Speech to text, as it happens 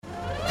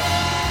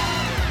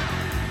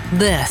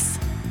This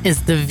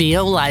is the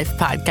VO Life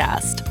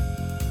Podcast.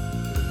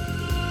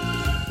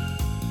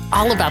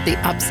 All about the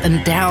ups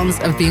and downs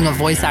of being a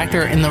voice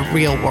actor in the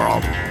real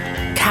world.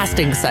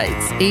 Casting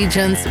sites,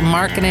 agents,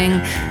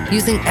 marketing,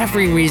 using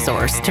every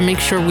resource to make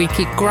sure we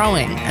keep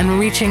growing and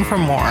reaching for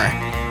more.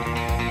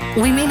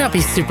 We may not be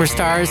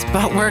superstars,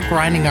 but we're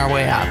grinding our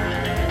way up.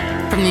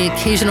 From the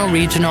occasional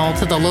regional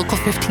to the local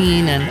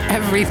 15 and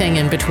everything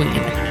in between,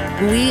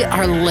 we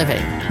are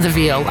living the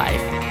VO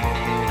life.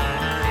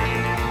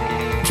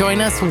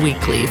 Join us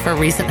weekly for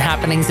recent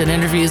happenings and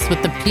interviews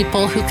with the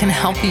people who can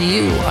help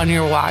you on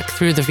your walk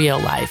through the VO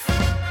life.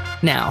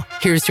 Now,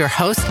 here's your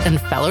host and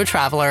fellow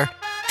traveler,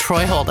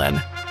 Troy Holden.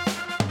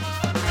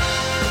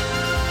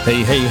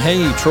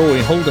 Hey,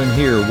 Troy Holden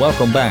here.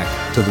 Welcome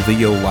back to the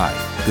VO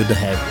Life. Good to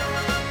have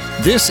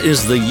you. This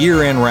is the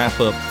year-end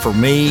wrap-up for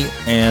me,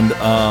 and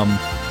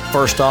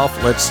first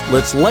off,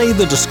 let's lay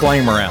the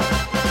disclaimer out.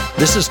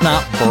 This is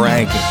not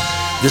bragging.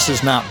 This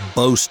is not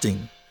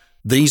boasting.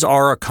 These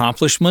are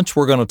accomplishments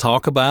we're going to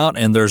talk about,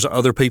 and there's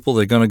other people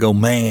that are going to go,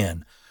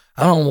 man,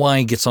 I don't know why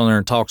he gets on there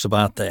and talks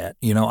about that.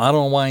 I don't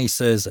know why he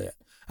says that.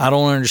 I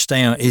don't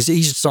understand. He's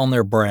just on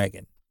there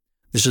bragging.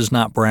 This is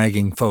not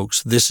bragging,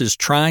 folks. This is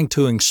trying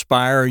to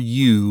inspire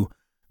you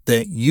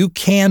that you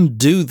can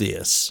do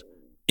this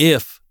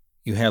if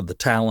you have the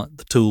talent,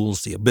 the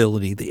tools, the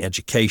ability, the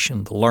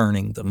education, the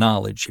learning, the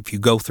knowledge. If you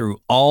go through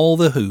all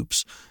the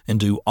hoops and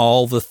do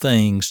all the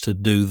things to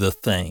do the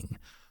thing.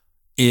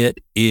 It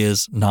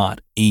is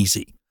not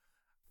easy.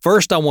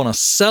 First, I want to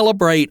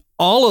celebrate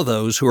all of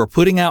those who are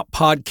putting out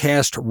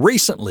podcasts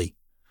recently.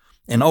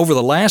 And over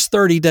the last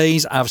 30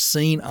 days, I've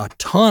seen a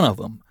ton of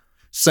them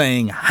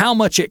saying how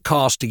much it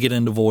costs to get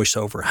into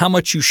voiceover, how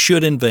much you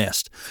should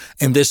invest.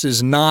 And this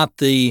is not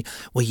you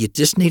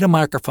just need a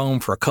microphone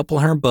for a couple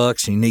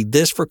 $100 and you need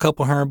this for a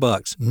couple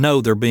 $100. No,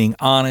 they're being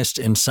honest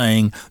and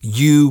saying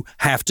you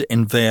have to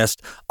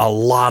invest a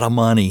lot of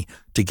money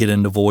to get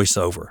into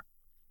voiceover.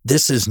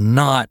 This is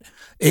not,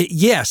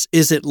 yes,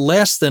 is it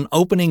less than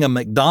opening a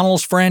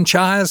McDonald's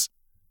franchise?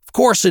 Of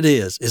course it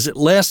is. Is it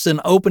less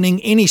than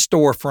opening any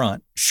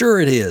storefront? Sure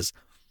it is.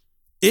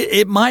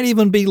 It might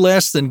even be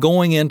less than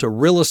going into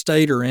real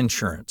estate or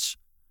insurance,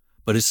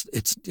 but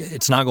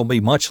it's not going to be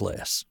much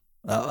less.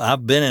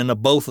 I've been into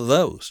both of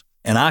those,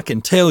 and I can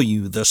tell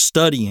you the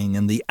studying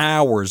and the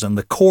hours and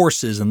the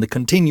courses and the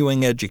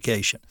continuing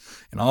education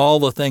and all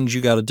the things you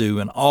got to do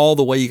and all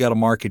the way you got to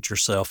market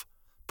yourself,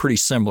 pretty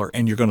similar,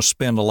 and you're going to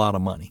spend a lot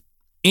of money.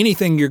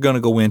 Anything you're going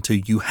to go into,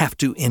 you have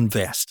to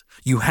invest.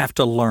 You have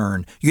to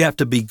learn. You have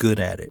to be good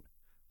at it.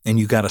 And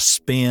you got to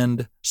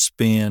spend.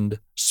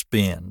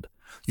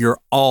 You're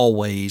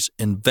always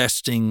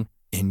investing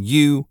in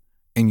you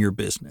and your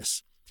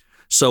business.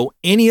 So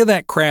any of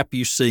that crap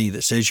you see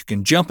that says you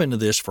can jump into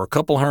this for a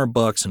couple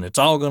 $100 and it's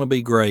all going to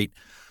be great,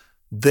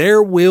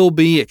 there will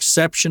be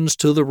exceptions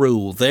to the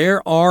rule.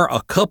 There are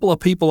a couple of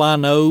people I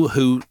know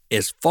who,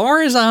 as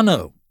far as I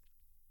know,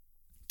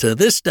 to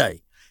this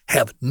day,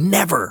 have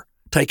never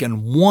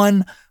taken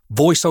one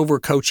voiceover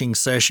coaching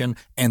session,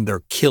 and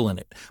they're killing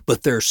it.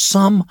 But there's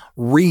some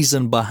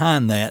reason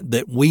behind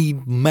that we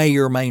may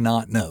or may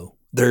not know.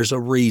 There's a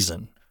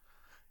reason.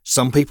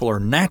 Some people are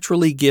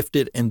naturally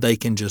gifted, and they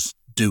can just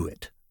do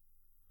it.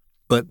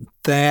 But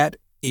that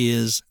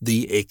is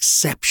the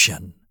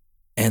exception,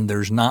 and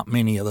there's not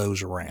many of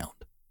those around,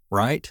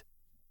 right?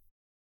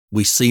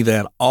 We see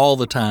that all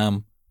the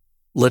time.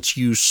 Let's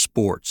use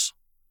sports.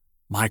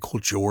 Michael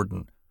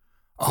Jordan.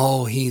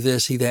 Oh, he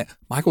this, he that.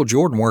 Michael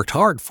Jordan worked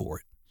hard for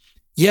it.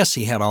 Yes,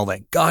 he had all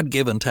that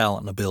God-given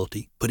talent and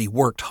ability, but he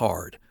worked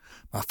hard.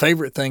 My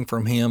favorite thing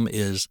from him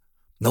is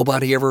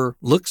nobody ever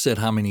looks at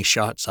how many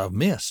shots I've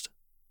missed,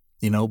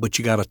 but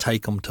you got to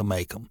take them to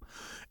make them.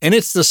 And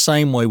it's the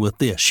same way with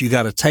this. You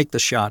got to take the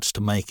shots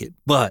to make it,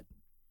 but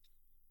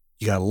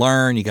you got to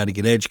learn, you got to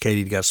get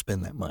educated, you got to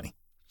spend that money.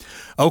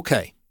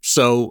 Okay.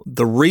 So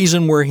the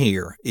reason we're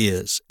here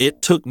is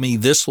it took me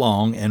this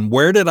long, and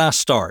where did I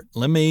start?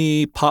 Let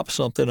me pop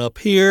something up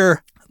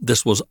here.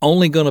 This was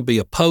only going to be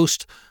a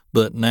post,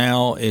 but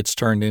now it's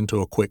turned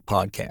into a quick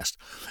podcast.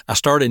 I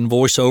started in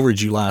voiceover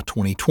July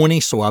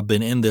 2020, so I've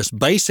been in this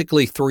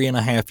basically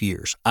 3.5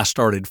 years. I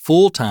started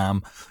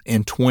full-time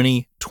in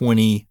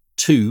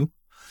 2022,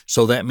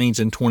 so that means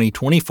in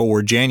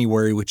 2024,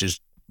 January, which is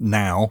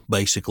now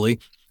basically,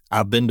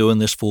 I've been doing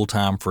this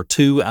full-time for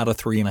 2 out of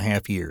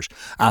 3.5 years.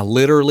 I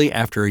literally,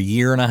 after 1.5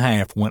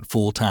 years, went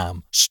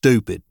full-time.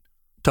 Stupid.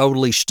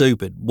 Totally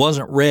stupid.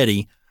 Wasn't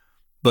ready,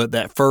 but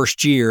that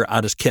first year,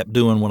 I just kept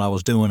doing what I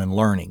was doing and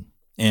learning.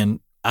 And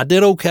I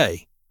did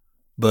okay,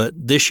 but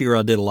this year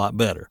I did a lot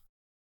better.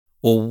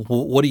 Well,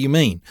 what do you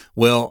mean?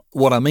 Well,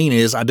 what I mean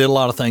is I did a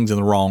lot of things in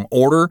the wrong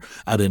order.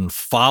 I didn't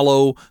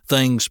follow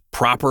things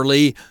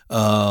properly.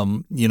 I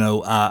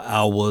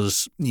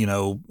was,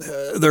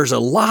 there's a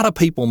lot of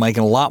people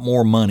making a lot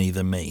more money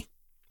than me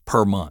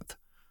per month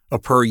or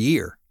per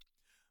year.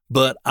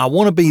 But I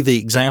want to be the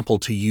example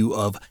to you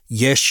of,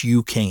 yes,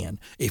 you can.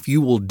 If you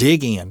will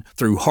dig in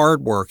through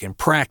hard work and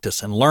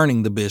practice and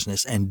learning the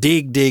business and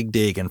dig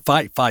and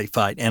fight.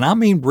 And I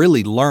mean,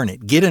 really learn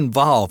it, get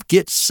involved,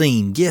 get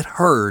seen, get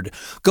heard,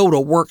 go to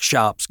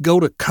workshops,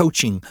 go to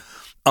coaching,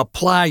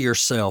 apply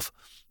yourself,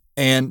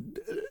 and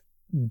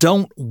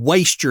don't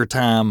waste your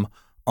time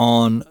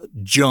on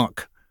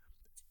junk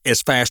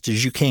as fast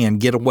as you can.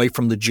 Get away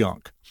from the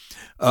junk.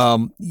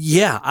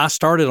 I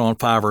started on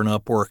Fiverr and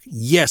Upwork.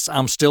 Yes,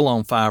 I'm still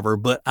on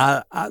Fiverr, but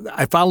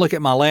if I look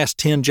at my last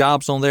 10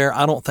 jobs on there,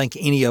 I don't think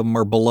any of them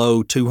are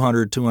below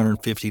 $200,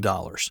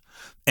 $250.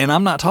 And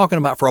I'm not talking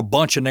about for a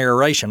bunch of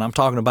narration. I'm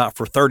talking about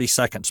for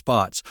 30-second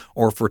spots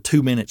or for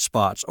 2-minute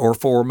spots or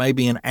for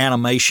maybe an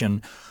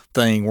animation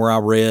thing where I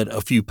read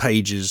a few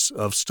pages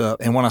of stuff.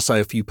 And when I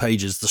say a few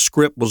pages, the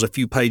script was a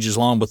few pages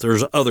long, but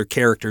there's other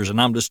characters and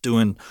I'm just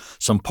doing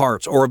some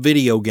parts. Or a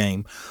video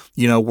game,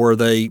 where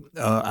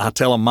I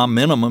tell them my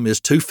minimum is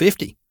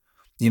 $250.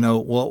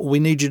 Well, we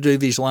need you to do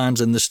these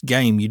lines in this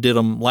game. You did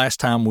them last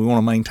time. We want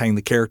to maintain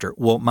the character.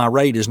 Well, my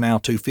rate is now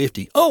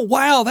 $250. Oh,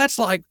 wow. That's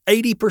like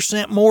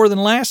 80% more than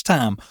last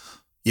time.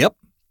 Yep.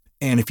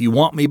 And if you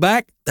want me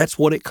back, that's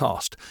what it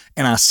cost.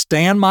 And I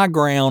stand my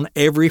ground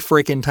every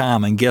freaking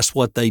time. And guess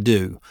what they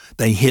do?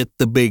 They hit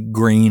the big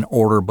green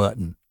order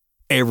button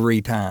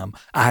every time.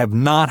 I have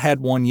not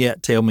had one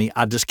yet tell me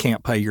I just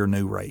can't pay your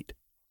new rate.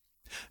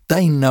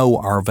 They know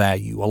our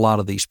value. A lot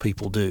of these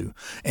people do.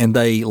 And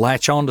they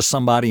latch on to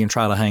somebody and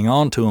try to hang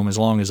on to them as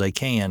long as they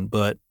can.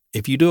 But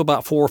if you do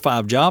about 4 or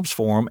 5 jobs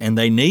for them and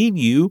they need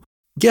you,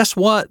 guess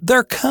what?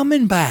 They're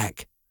coming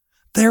back.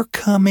 They're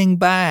coming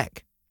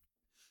back.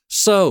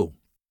 So,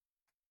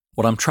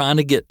 what I'm trying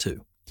to get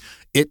to,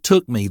 it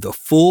took me the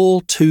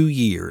full 2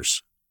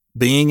 years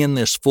being in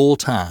this full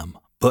time,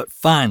 but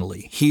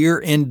finally, here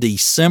in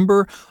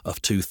December of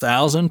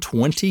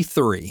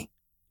 2023,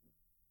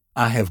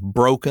 I have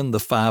broken the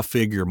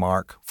 5-figure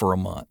mark for a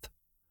month.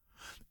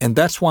 And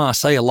that's why I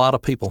say a lot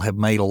of people have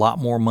made a lot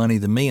more money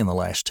than me in the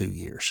last 2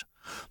 years.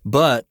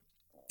 But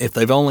if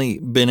they've only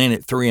been in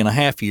it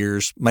 3.5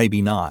 years,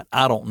 maybe not.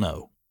 I don't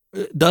know.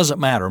 It doesn't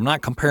matter. I'm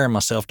not comparing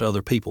myself to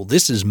other people.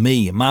 This is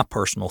me and my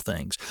personal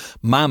things,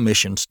 my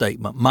mission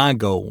statement, my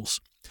goals.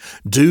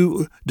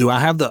 Do I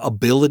have the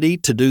ability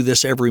to do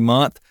this every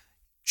month?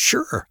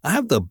 Sure, I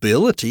have the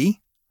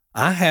ability.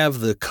 I have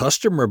the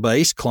customer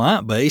base,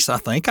 client base. I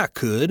think I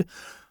could.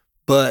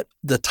 But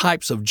the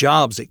types of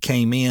jobs that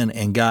came in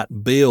and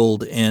got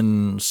billed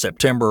in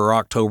September or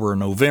October or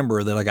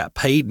November that I got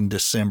paid in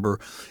December,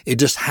 it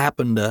just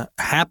happened to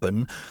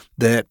happen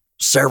that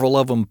several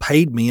of them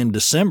paid me in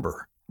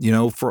December.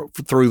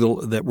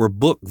 That were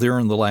booked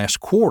during the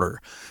last quarter.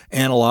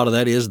 And a lot of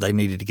that is they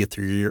needed to get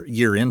their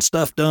year-end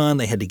stuff done.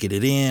 They had to get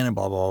it in and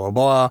blah, blah,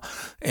 blah, blah.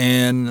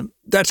 And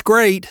that's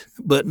great.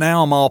 But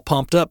now I'm all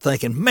pumped up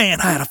thinking,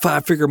 man, I had a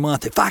 5-figure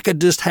month. If I could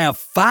just have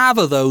 5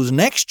 of those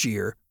next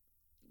year,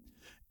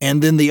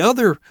 and then the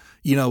other,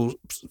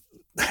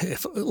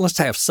 let's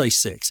have, say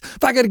 6.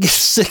 If I could get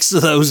 6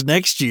 of those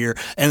next year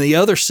and the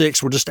other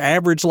 6 were just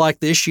average like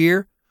this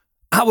year,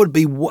 I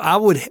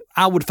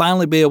would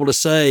finally be able to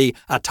say,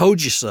 I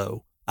told you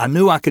so. I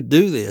knew I could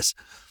do this,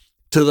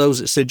 to those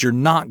that said you're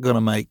not going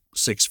to make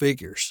 6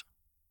 figures.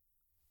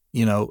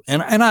 And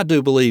I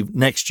do believe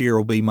next year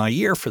will be my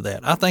year for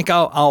that. I think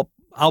I'll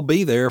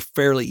be there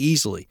fairly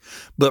easily.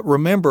 But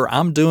remember,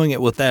 I'm doing it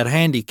with that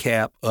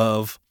handicap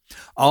of,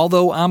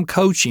 although I'm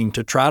coaching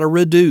to try to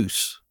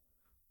reduce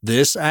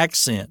this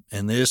accent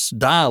and this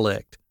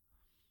dialect,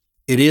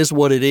 it is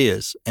what it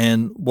is.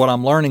 And what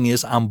I'm learning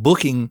is I'm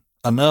booking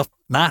enough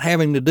not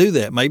having to do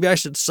that. Maybe I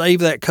should save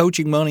that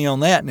coaching money on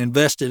that and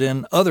invest it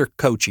in other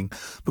coaching,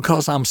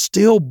 because I'm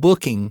still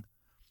booking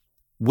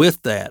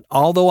with that.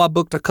 Although I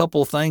booked a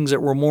couple of things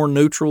that were more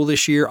neutral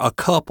this year, a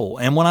couple.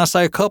 And when I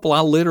say a couple, I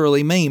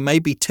literally mean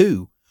maybe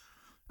 2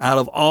 out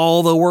of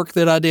all the work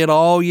that I did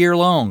all year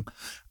long.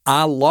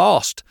 I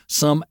lost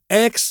some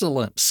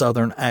excellent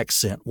Southern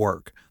accent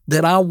work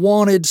that I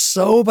wanted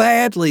so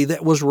badly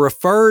that was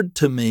referred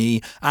to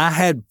me. I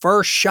had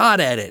first shot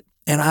at it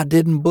and I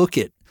didn't book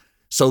it.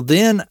 So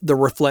then the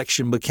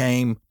reflection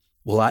became,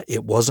 well,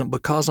 it wasn't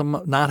because I'm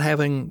not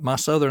having my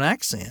Southern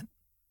accent.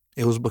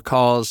 It was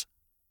because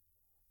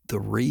the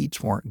reads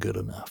weren't good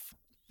enough.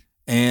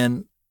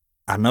 And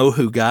I know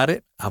who got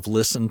it. I've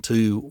listened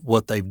to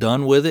what they've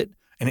done with it,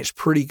 and it's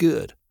pretty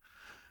good.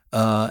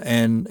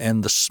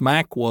 And the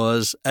smack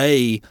was,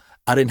 I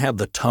didn't have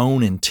the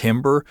tone and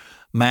timbre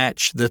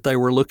match that they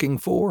were looking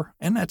for,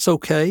 and that's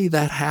okay.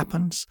 That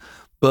happens.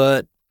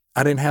 But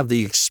I didn't have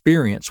the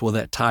experience with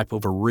that type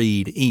of a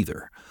read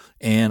either.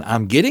 And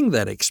I'm getting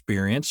that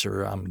experience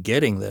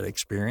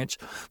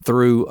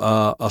through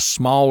a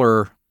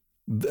smaller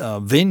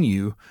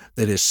venue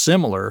that is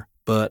similar,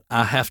 but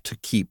I have to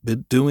keep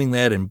doing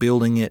that and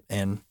building it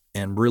and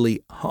really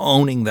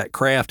owning that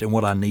craft. And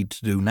what I need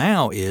to do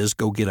now is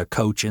go get a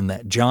coach in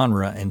that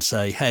genre and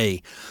say,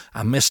 hey,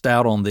 I missed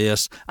out on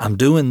this. I'm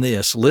doing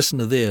this. Listen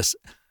to this.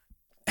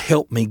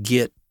 Help me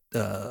get.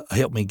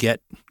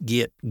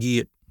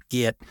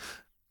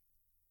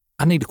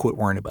 I need to quit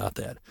worrying about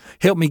that.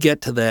 Help me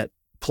get to that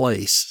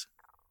place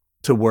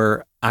to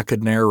where I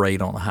could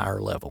narrate on a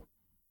higher level.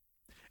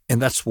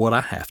 And that's what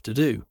I have to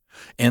do.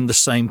 And the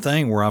same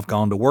thing where I've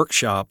gone to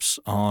workshops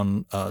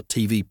on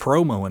TV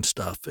promo and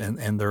stuff,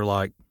 and they're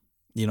like,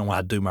 when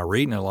I do my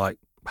reading, they're like,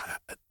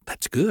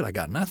 that's good. I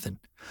got nothing.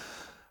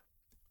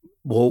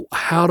 Well,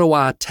 how do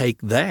I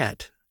take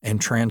that and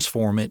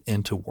transform it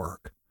into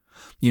work?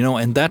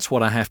 And that's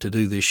what I have to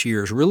do this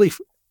year is really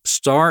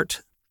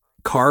start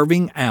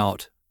carving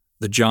out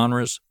the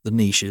genres, the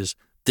niches.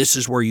 This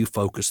is where you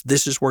focus.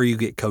 This is where you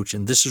get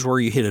coaching. This is where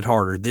you hit it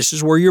harder. This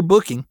is where you're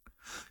booking.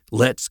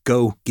 Let's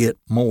go get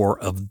more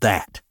of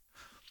that.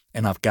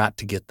 And I've got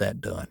to get that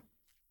done.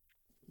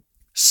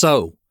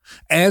 So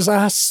as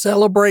I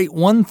celebrate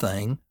one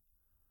thing,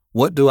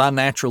 what do I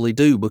naturally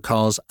do?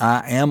 Because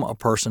I am a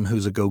person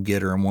who's a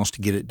go-getter and wants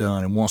to get it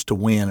done and wants to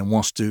win and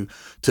wants to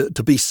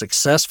be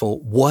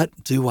successful.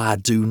 What do I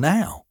do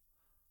now?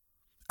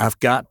 I've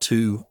got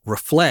to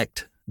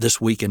reflect this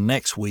week and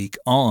next week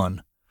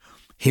on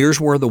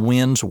here's where the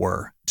wins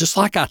were. Just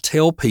like I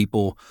tell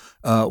people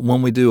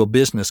when we do a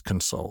business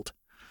consult,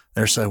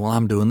 they're saying, well,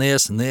 I'm doing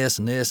this and this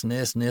and this and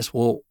this and this.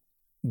 Well,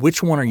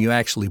 which one are you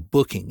actually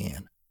booking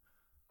in?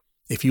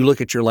 If you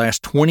look at your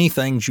last 20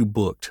 things you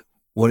booked,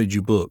 what did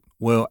you book?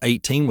 Well,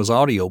 18 was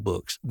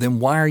audiobooks. Then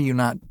why are you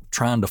not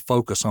trying to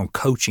focus on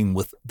coaching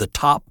with the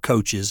top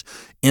coaches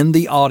in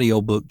the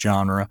audiobook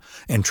genre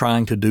and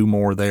trying to do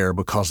more there?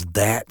 Because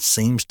that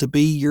seems to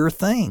be your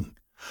thing.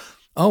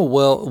 Oh,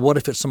 well, what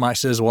if it's somebody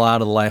says, well,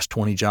 out of the last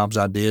 20 jobs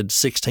I did,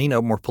 16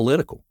 of them were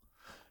political.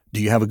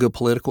 Do you have a good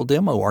political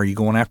demo? Are you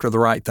going after the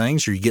right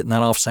things? Are you getting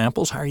that off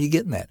samples? How are you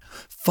getting that?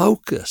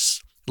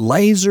 Focus.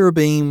 Laser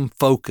beam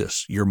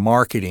focus your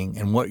marketing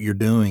and what you're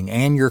doing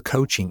and your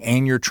coaching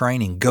and your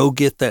training. Go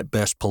get that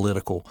best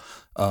political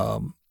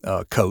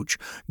coach.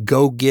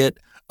 Go get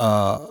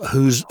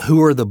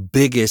who are the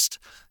biggest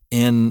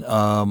in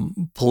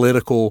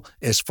political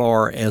as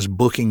far as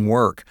booking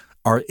work.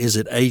 Is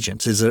it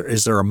agents?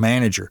 Is there a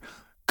manager?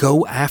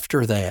 Go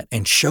after that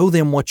and show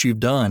them what you've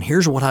done.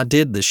 Here's what I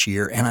did this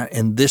year,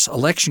 and this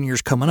election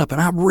year's coming up, and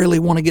I really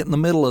want to get in the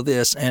middle of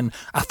this, and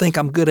I think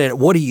I'm good at it.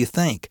 What do you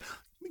think?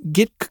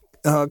 Get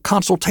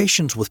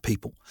consultations with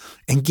people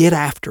and get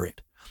after it.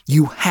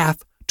 You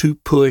have to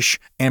push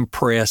and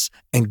press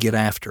and get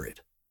after it.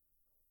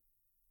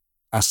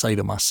 I say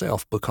to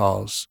myself,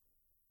 because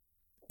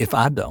if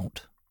I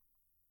don't,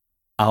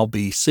 I'll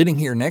be sitting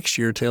here next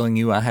year telling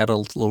you I had a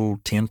little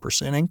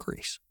 10%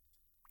 increase,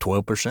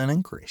 12%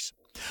 increase.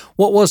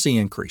 What was the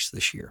increase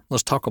this year?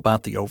 Let's talk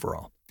about the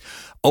overall.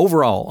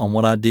 Overall, on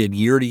what I did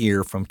year to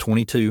year from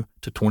 22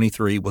 to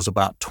 23 was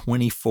about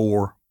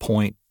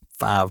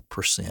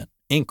 24.5%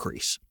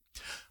 increase.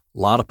 A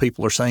lot of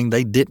people are saying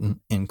they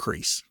didn't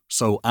increase.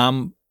 So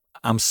I'm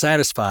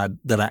satisfied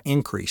that I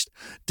increased.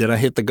 Did I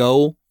hit the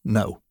goal?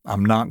 No,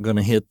 I'm not going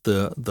to hit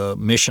the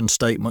mission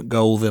statement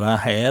goal that I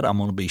had. I'm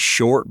going to be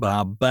short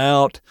by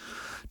about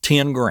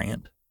 10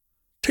 grand.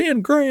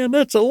 10 grand,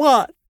 that's a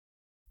lot.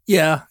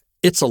 Yeah,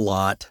 it's a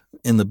lot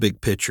in the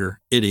big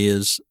picture. It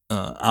is.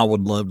 I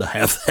would love to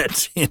have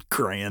that 10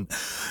 grand.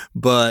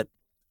 But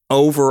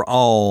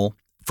overall,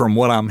 from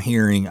what I'm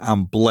hearing,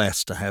 I'm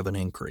blessed to have an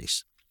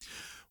increase.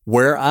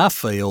 Where I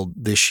failed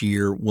this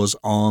year was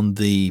on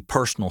the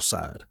personal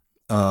side.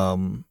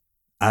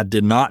 I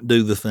did not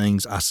do the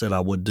things I said I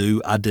would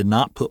do. I did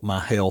not put my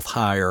health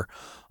higher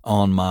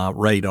on my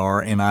radar,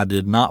 and I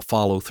did not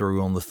follow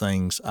through on the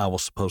things I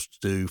was supposed to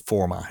do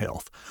for my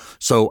health.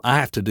 So I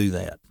have to do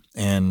that,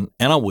 and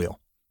I will.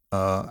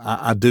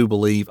 I do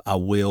believe I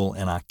will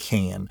and I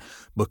can,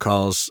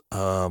 because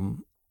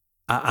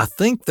I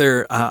think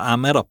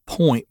I'm at a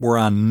point where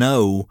I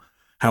know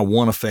how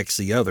one affects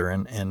the other,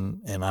 and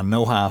I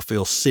know how I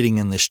feel sitting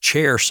in this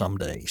chair some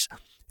days.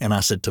 And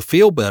I said, to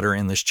feel better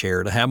in this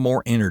chair, to have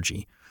more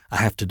energy, I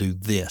have to do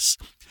this.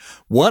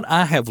 What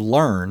I have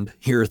learned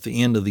here at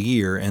the end of the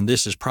year, and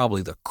this is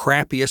probably the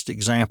crappiest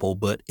example,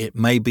 but it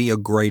may be a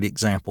great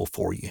example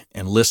for you,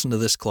 and listen to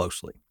this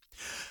closely.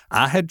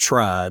 I had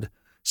tried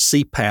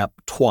CPAP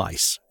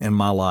twice in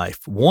my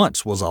life.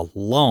 Once was a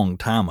long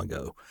time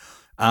ago.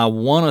 I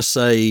want to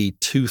say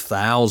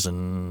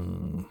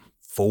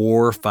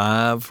 2004 or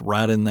 5,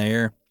 right in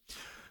there.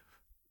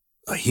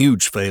 A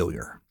huge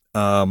failure.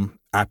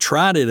 I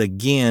tried it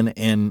again,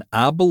 and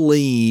I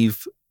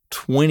believe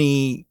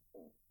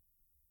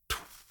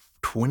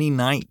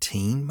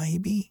 2019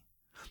 maybe.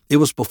 It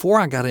was before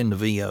I got into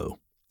VO.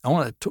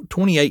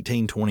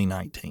 2018,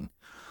 2019.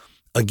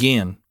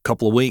 Again, a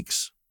couple of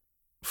weeks,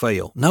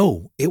 fail.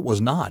 No, it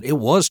was not. It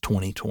was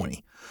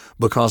 2020,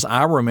 because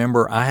I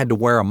remember I had to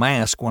wear a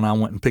mask when I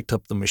went and picked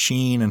up the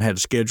machine and had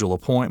to schedule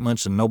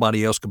appointments, and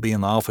nobody else could be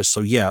in the office. So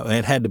yeah,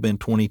 it had to have been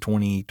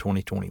 2020,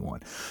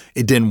 2021.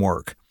 It didn't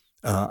work.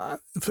 3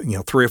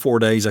 or 4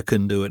 days I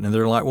couldn't do it. And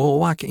they're like, well,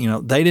 why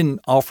can't, they didn't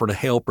offer to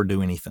help or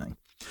do anything.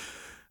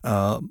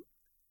 And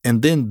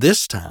then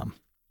this time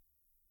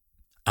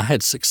I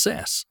had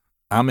success.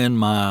 I'm in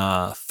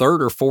my 3rd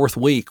or 4th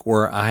week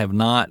where I have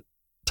not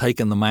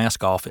taken the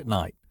mask off at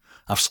night.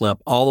 I've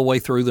slept all the way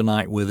through the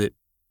night with it,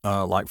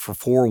 like for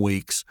 4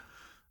 weeks.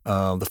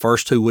 The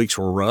first 2 weeks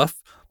were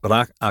rough,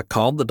 but I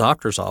called the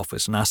doctor's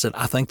office and I said,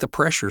 I think the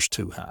pressure's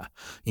too high,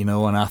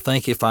 and I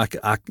think if I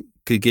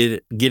could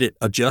get it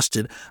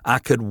adjusted, I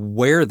could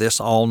wear this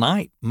all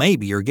night,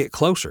 maybe, or get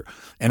closer.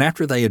 And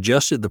after they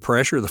adjusted the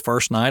pressure, the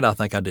first night, I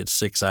think I did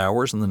 6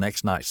 hours, and the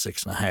next night,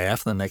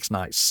 6.5, the next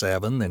night,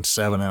 7, then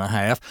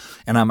 7.5.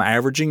 And I'm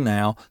averaging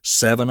now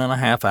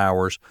 7.5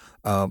 hours,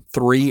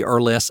 3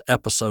 or less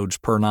episodes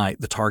per night.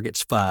 The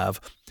target's 5.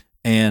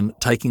 And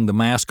taking the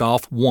mask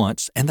off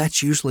once, and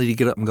that's usually to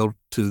get up and go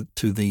to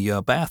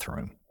the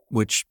bathroom,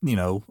 which,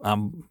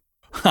 I'm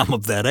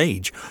of that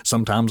age.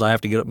 Sometimes I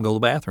have to get up and go to the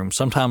bathroom,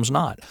 sometimes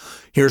not.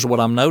 Here's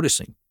what I'm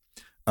noticing.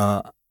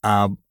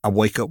 I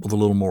wake up with a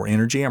little more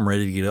energy. I'm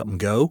ready to get up and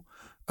go.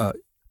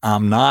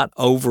 I'm not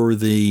over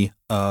the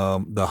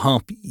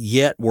hump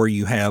yet where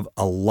you have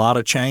a lot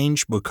of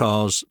change,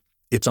 because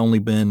it's only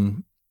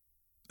been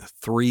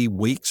 3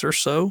 weeks or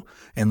so,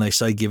 and they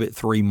say give it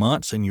 3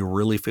 months and you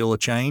really feel a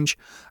change.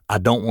 I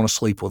don't want to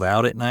sleep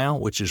without it now,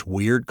 which is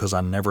weird because I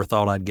never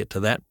thought I'd get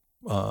to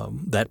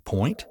that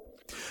point.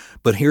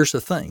 But here's the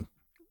thing,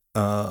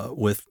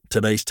 with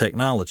today's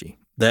technology,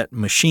 that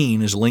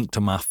machine is linked to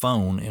my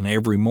phone, and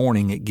every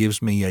morning it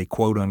gives me a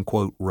quote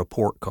unquote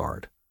report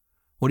card.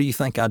 What do you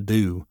think I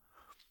do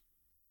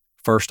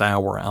first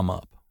hour I'm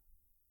up?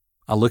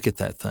 I look at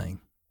that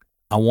thing.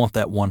 I want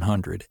that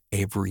 100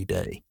 every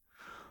day.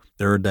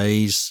 There are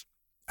days,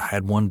 I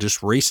had one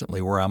just recently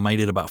where I made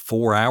it about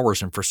 4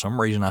 hours, and for some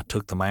reason I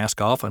took the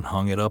mask off and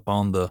hung it up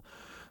on the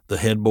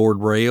headboard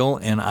rail,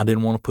 and I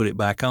didn't want to put it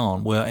back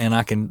on. Well, and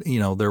I can,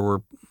 there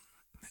were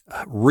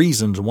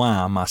reasons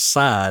why. My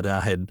side,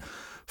 I had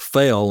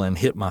fell and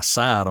hit my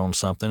side on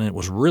something, and it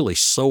was really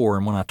sore,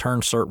 and when I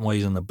turned certain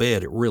ways in the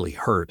bed, it really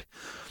hurt.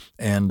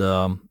 And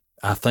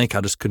I think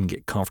I just couldn't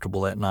get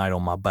comfortable that night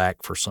on my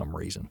back for some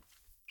reason.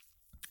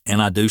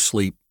 And I do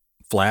sleep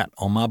flat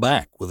on my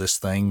back with this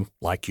thing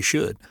like you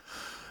should.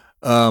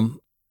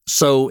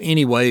 So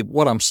anyway,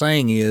 what I'm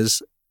saying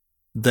is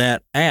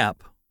that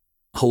app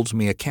holds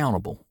me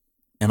accountable,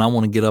 and I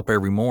want to get up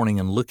every morning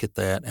and look at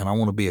that, and I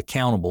want to be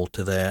accountable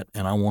to that,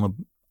 and I want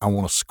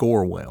to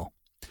score well.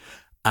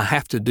 I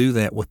have to do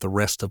that with the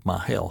rest of my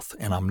health,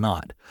 and I'm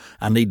not.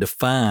 I need to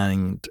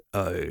find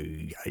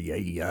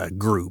a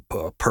group,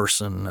 a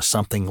person,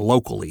 something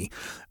locally.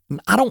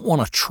 I don't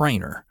want a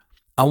trainer.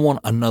 I want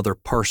another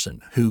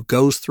person who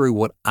goes through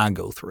what I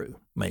go through,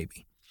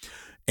 maybe.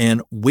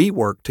 And we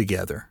work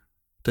together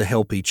to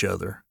help each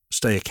other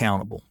stay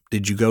accountable.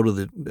 Did you go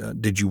to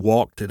did you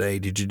walk today?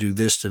 Did you do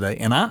this today?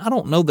 And I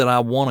don't know that I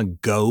want to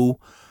go.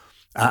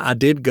 I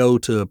did go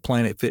to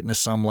Planet Fitness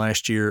some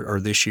last year or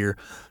this year,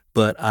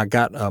 but I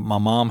got, my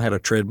mom had a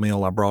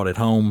treadmill. I brought it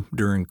home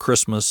during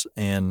Christmas,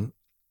 and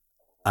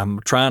I'm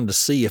trying to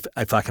see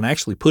if I can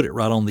actually put it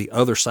right on the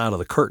other side of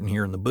the curtain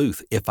here in the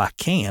booth. If I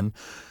can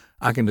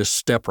just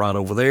step right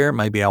over there.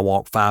 Maybe I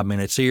walk 5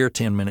 minutes here,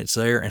 10 minutes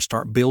there, and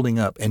start building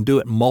up and do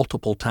it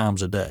multiple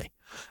times a day.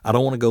 I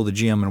don't want to go to the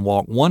gym and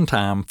walk one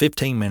time,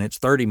 15 minutes,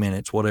 30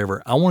 minutes,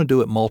 whatever. I want to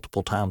do it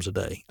multiple times a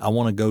day. I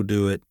want to go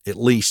do it at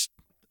least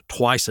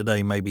twice a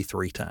day, maybe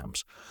 3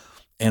 times.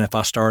 And if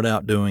I start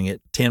out doing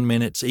it 10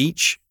 minutes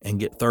each and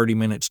get 30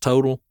 minutes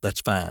total,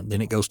 that's fine.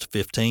 Then it goes to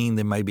 15.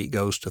 Then maybe it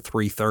goes to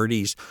 3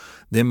 30s.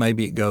 Then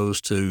maybe it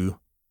goes to,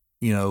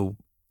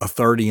 a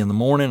 30 in the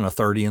morning, a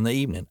 30 in the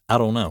evening. I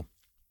don't know.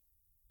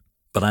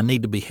 But I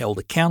need to be held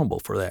accountable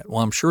for that.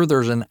 Well, I'm sure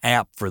there's an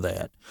app for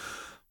that.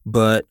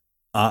 But,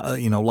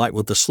 like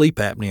with the sleep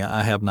apnea,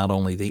 I have not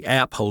only the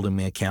app holding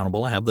me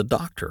accountable, I have the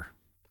doctor.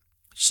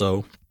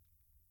 So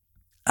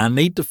I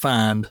need to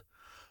find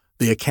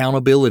the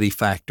accountability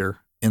factor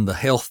in the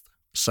health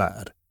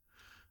side,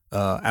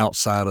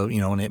 outside of,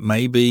 and it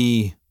may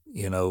be,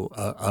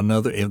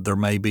 there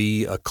may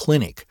be a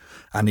clinic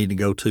I need to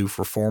go to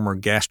for former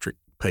gastric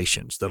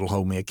patients that'll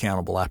hold me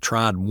accountable. I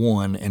tried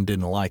one and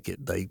didn't like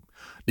it. They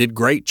did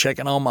great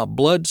checking all my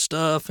blood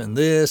stuff and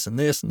this and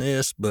this and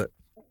this, but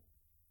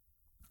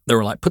they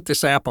were like, put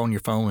this app on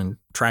your phone and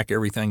track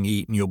everything you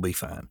eat and you'll be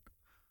fine.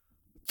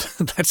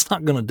 That's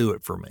not going to do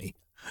it for me.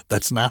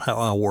 That's not how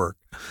I work.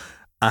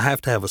 I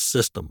have to have a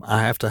system.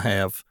 I have to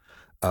have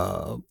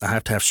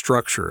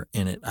structure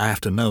in it. I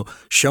have to know,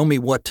 show me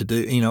what to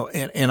do,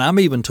 and I'm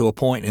even to a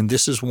point, and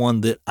this is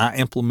one that I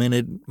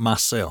implemented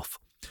myself.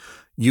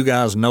 You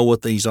guys know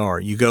what these are.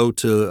 You go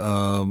to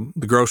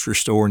the grocery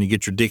store and you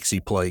get your Dixie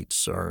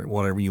plates or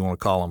whatever you want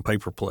to call them,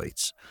 paper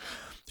plates,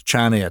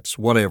 Chinettes,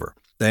 whatever.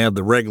 They have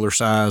the regular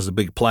size, the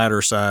big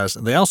platter size.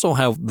 They also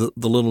have the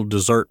little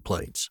dessert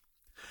plates.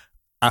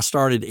 I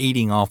started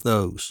eating off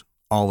those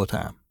all the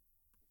time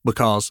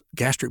because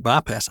gastric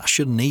bypass, I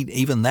shouldn't eat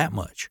even that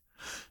much.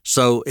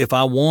 So if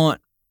I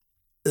want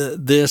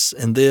this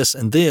and this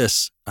and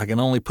this, I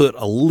can only put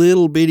a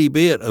little bitty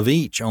bit of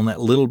each on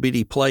that little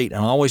bitty plate,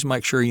 and always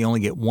make sure you only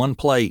get one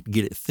plate,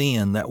 get it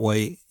thin. That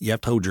way you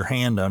have to hold your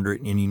hand under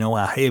it and you know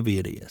how heavy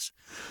it is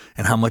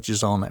and how much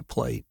is on that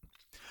plate.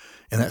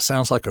 And that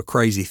sounds like a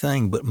crazy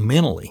thing, but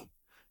mentally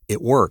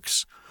it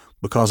works.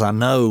 because I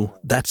know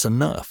that's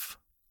enough.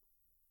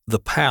 The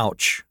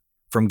pouch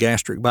from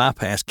gastric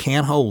bypass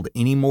can't hold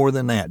any more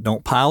than that.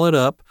 Don't pile it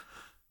up.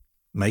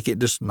 Make it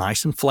just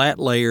nice and flat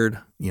layered,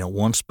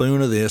 1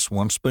 spoon of this,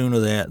 1 spoon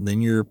of that, and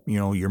then your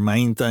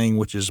main thing,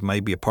 which is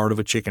maybe a part of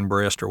a chicken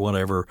breast or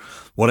whatever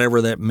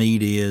that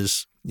meat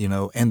is,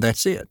 and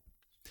that's it.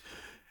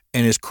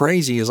 And as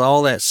crazy as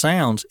all that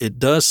sounds, it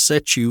does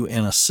set you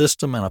in a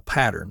system and a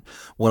pattern.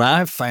 What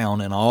I've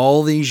found in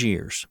all these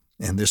years,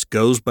 and this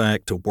goes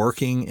back to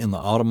working in the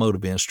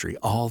automotive industry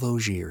all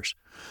those years,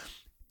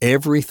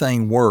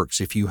 everything works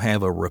if you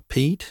have a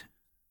repeat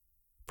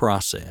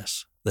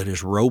process that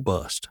is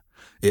robust.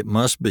 It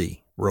must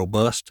be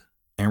robust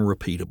and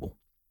repeatable,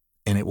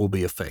 and it will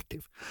be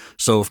effective.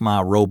 So if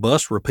my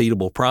robust,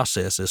 repeatable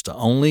process is to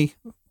only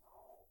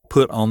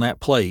put on that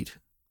plate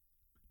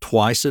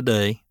twice a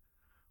day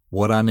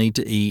what I need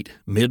to eat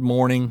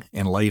mid-morning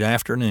and late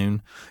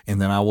afternoon,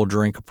 and then I will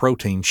drink a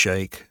protein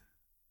shake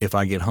if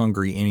I get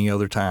hungry any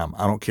other time.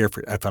 I don't care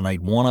if I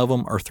need 1 of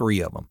them or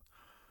 3 of them.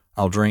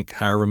 I'll drink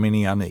however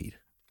many I need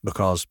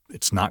because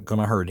it's not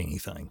going to hurt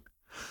anything.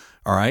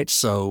 All right,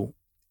 so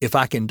if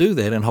I can do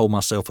that and hold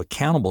myself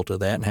accountable to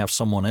that and have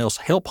someone else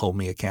help hold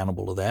me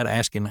accountable to that,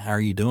 asking, how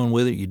are you doing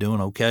with it? You doing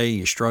okay?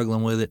 You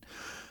struggling with it?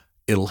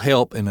 It'll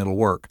help and it'll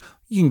work.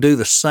 You can do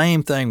the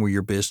same thing with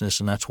your business,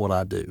 and that's what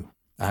I do.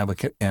 I have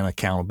an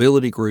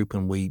accountability group,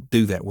 and we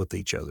do that with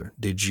each other.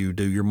 Did you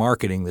do your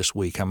marketing this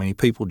week? How many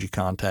people did you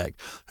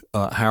contact?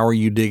 How are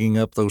you digging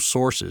up those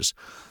sources?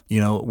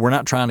 We're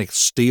not trying to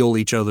steal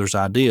each other's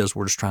ideas.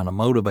 We're just trying to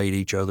motivate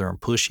each other and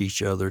push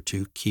each other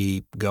to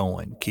keep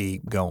going,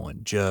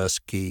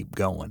 just keep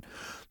going.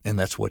 And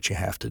that's what you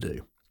have to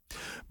do.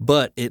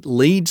 But it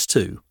leads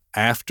to,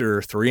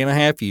 after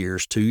 3.5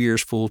 years, 2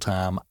 years full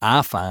time,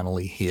 I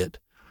finally hit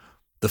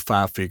the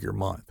 5-figure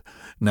month.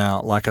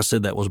 Now, like I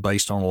said, that was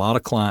based on a lot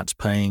of clients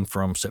paying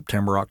from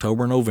September,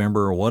 October,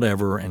 November, or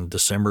whatever, and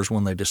December's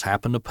when they just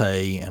happened to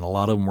pay, and a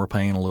lot of them were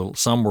paying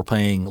some were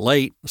paying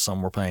late,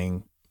 some were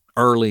paying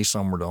early,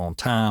 some were on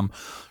time,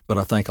 but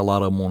I think a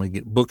lot of them want to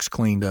get books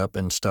cleaned up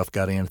and stuff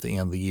got in at the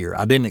end of the year.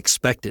 I didn't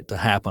expect it to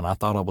happen. I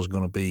thought I was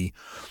going to be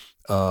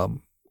a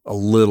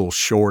little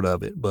short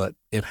of it, but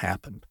it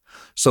happened.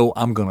 So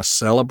I'm going to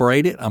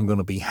celebrate it. I'm going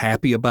to be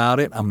happy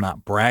about it. I'm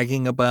not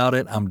bragging about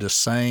it. I'm just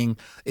saying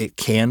it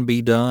can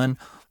be done.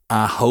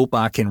 I hope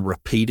I can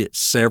repeat it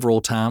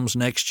several times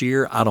next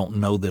year. I don't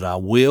know that I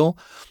will.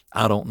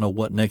 I don't know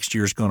what next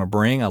year's going to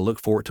bring. I look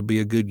for it to be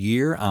a good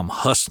year. I'm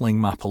hustling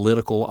my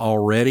political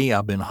already.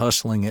 I've been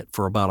hustling it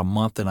for about a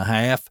month and a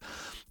half.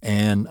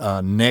 And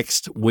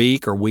next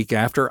week or week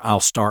after,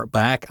 I'll start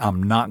back.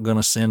 I'm not going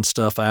to send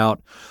stuff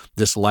out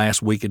this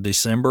last week of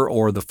December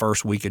or the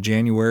first week of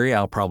January.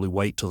 I'll probably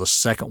wait till the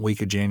second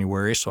week of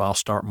January. So I'll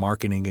start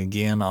marketing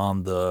again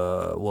on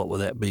the,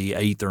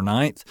 8th or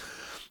 9th.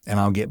 And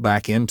I'll get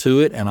back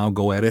into it and I'll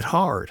go at it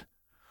hard.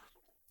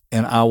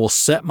 And I will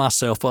set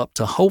myself up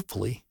to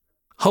hopefully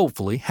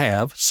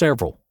have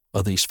several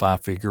of these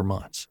 5-figure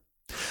months.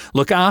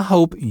 Look, I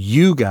hope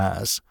you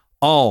guys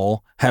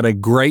all had a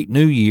great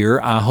new year.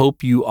 I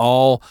hope you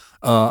all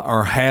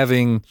are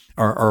having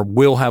or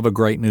will have a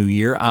great new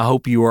year. I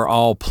hope you are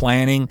all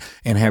planning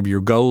and have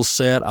your goals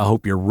set. I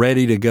hope you're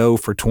ready to go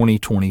for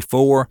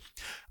 2024.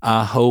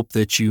 I hope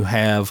that you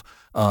have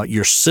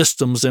your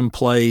systems in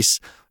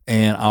place.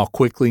 And I'll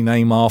quickly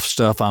name off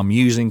stuff I'm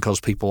using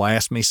because people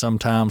ask me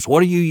sometimes,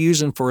 what are you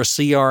using for a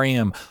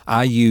CRM?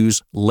 I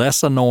use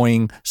Less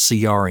Annoying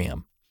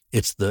CRM.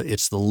 It's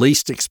the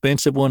least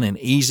expensive one and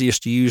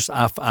easiest to use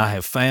I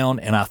have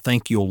found, and I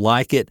think you'll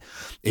like it.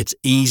 It's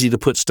easy to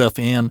put stuff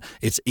in.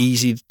 It's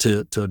easy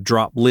to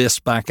drop lists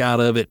back out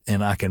of it,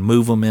 and I can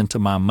move them into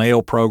my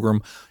mail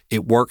program.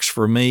 It works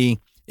for me.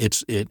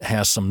 It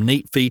has some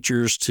neat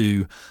features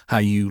to how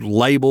you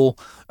label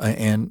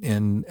and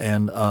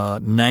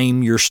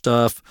name your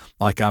stuff.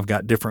 Like I've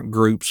got different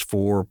groups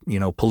for,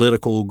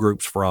 political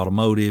groups for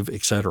automotive,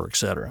 et cetera, et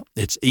cetera.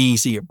 It's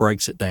easy. It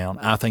breaks it down.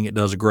 I think it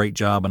does a great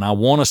job. And I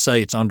want to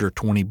say it's under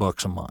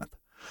 $20 a month.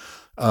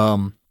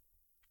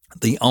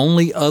 The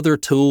only other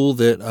tools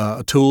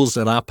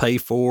that I pay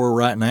for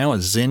right now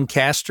is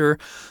Zencastr.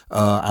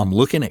 I'm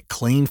looking at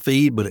Clean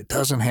Feed, but it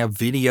doesn't have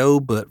video,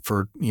 but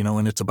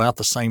and it's about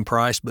the same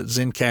price, but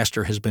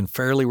Zencastr has been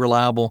fairly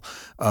reliable.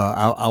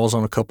 I was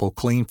on a couple of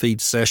Clean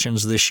Feed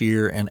sessions this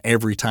year, and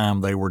every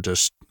time they were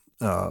just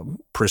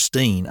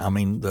pristine. I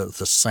mean, the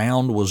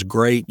sound was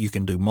great. You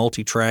can do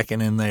multi-tracking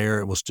in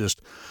there. It was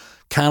just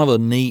kind of a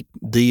neat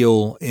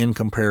deal in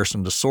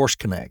comparison to Source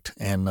Connect.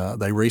 And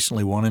they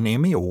recently won an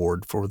Emmy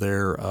Award for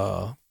their,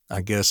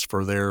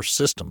 for their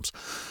systems.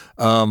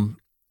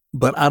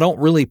 But I don't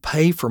really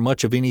pay for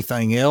much of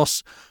anything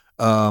else.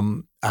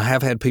 I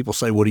have had people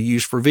say, what do you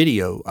use for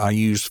video? I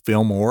use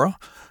Filmora.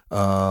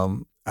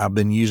 I've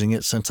been using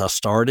it since I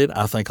started.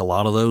 I think a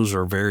lot of those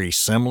are very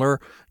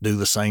similar, do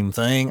the same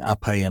thing. I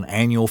pay an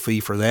annual fee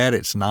for that.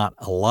 It's not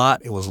a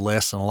lot. It was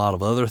less than a lot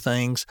of other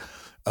things.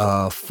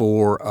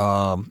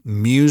 For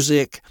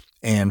music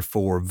and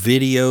for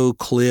video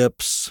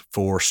clips,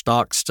 for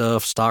stock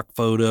stuff, stock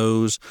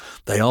photos.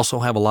 They also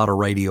have a lot of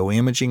radio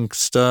imaging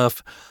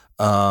stuff.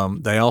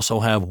 They also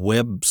have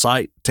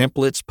website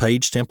templates,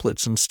 page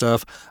templates and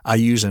stuff. I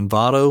use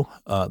Envato.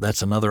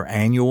 That's another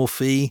annual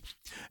fee.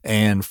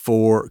 And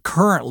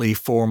currently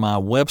for my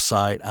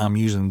website, I'm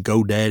using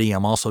GoDaddy.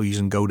 I'm also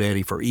using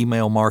GoDaddy for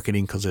email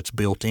marketing because it's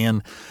built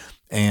in.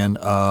 And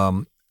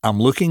I'm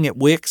looking at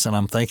Wix, and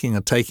I'm thinking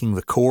of taking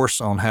the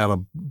course on how to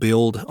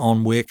build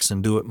on Wix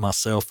and do it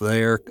myself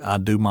there. I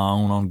do my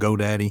own on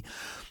GoDaddy.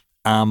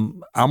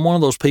 I'm one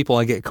of those people,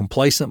 I get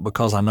complacent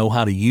because I know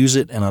how to use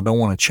it and I don't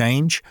want to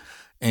change.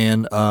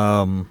 And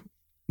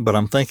but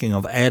I'm thinking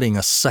of adding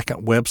a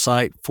second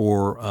website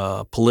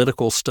for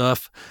political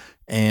stuff.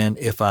 And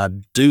if I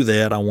do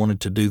that, I wanted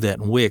to do that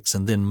in Wix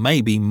and then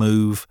maybe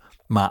move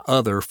my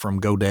other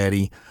from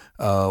GoDaddy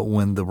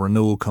when the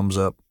renewal comes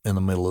up in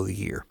the middle of the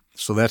year.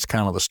 So that's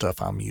kind of the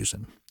stuff I'm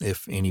using.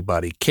 If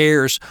anybody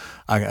cares,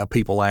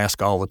 people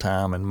ask all the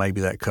time, and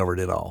maybe that covered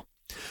it all.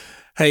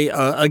 Hey,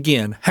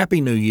 again,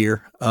 Happy New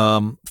Year.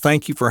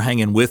 Thank you for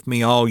hanging with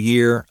me all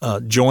year.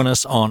 Join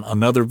us on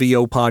another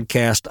VO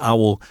podcast. I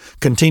will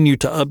continue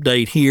to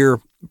update here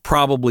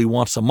probably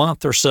once a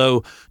month or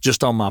so,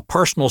 just on my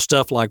personal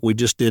stuff like we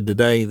just did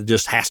today. That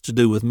just has to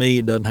do with me.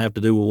 It doesn't have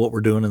to do with what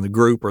we're doing in the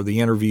group or the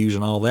interviews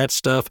and all that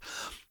stuff.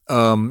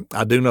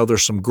 I do know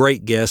there's some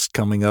great guests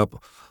coming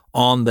up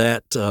on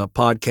that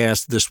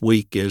podcast. This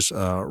week is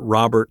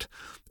Robert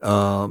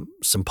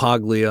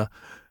Simpaglia,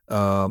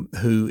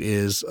 who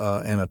is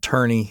an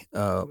attorney,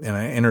 an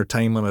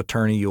entertainment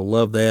attorney. You'll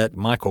love that.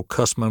 Michael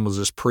Kussman was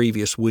this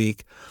previous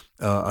week,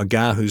 a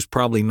guy who's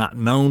probably not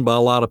known by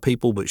a lot of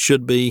people but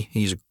should be.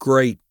 He's a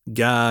great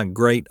guy,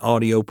 great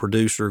audio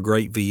producer,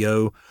 great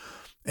VO.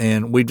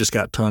 And we've just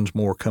got tons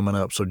more coming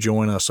up, so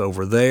join us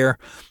over there.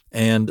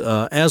 And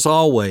as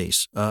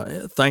always,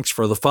 thanks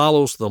for the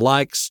follows, the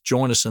likes.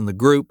 Join us in the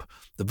group,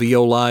 the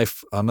VO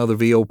Life, another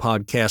VO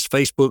Podcast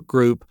Facebook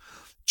group.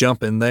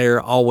 Jump in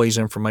there, always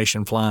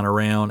information flying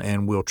around,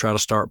 and we'll try to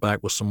start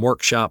back with some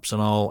workshops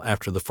and all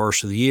after the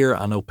first of the year.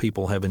 I know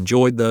people have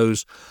enjoyed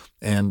those,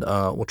 and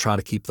we'll try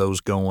to keep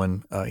those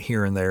going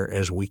here and there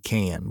as we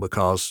can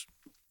because,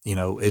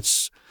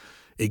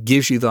 it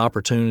gives you the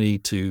opportunity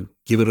to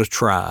give it a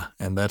try.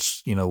 And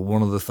that's,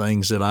 one of the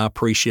things that I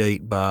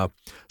appreciate by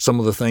some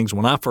of the things.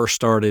 When I first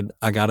started,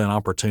 I got an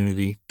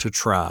opportunity to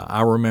try.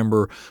 I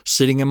remember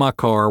sitting in my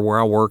car where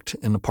I worked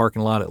in the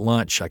parking lot at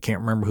lunch. I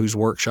can't remember whose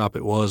workshop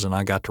it was, and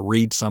I got to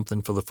read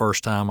something for the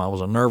first time. I was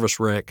a nervous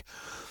wreck,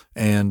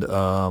 and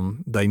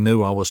they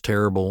knew I was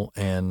terrible,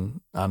 and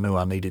I knew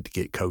I needed to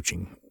get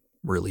coaching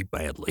really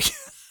badly.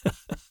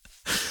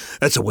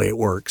 That's the way it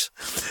works.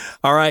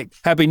 All right.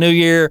 Happy New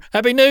Year.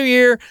 Happy New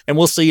Year. And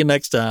we'll see you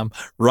next time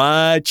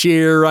right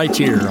here on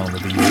the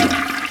VO.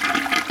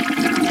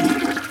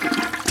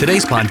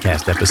 Today's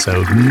podcast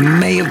episode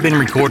may have been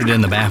recorded in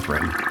the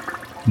bathroom,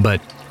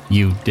 but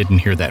you didn't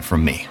hear that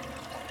from me.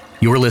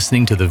 You're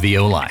listening to the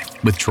VO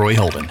Life with Troy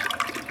Holden.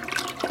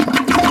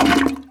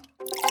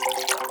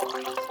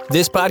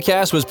 This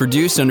podcast was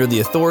produced under the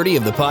authority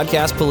of the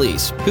Podcast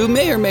Police, who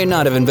may or may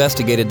not have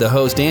investigated the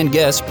host and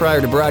guests prior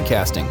to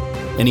broadcasting.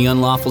 Any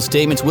unlawful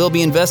statements will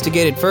be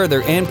investigated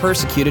further and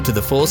persecuted to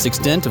the fullest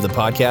extent of the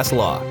podcast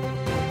law.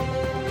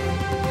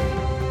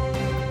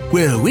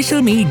 Well,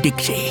 whistle me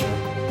Dixie.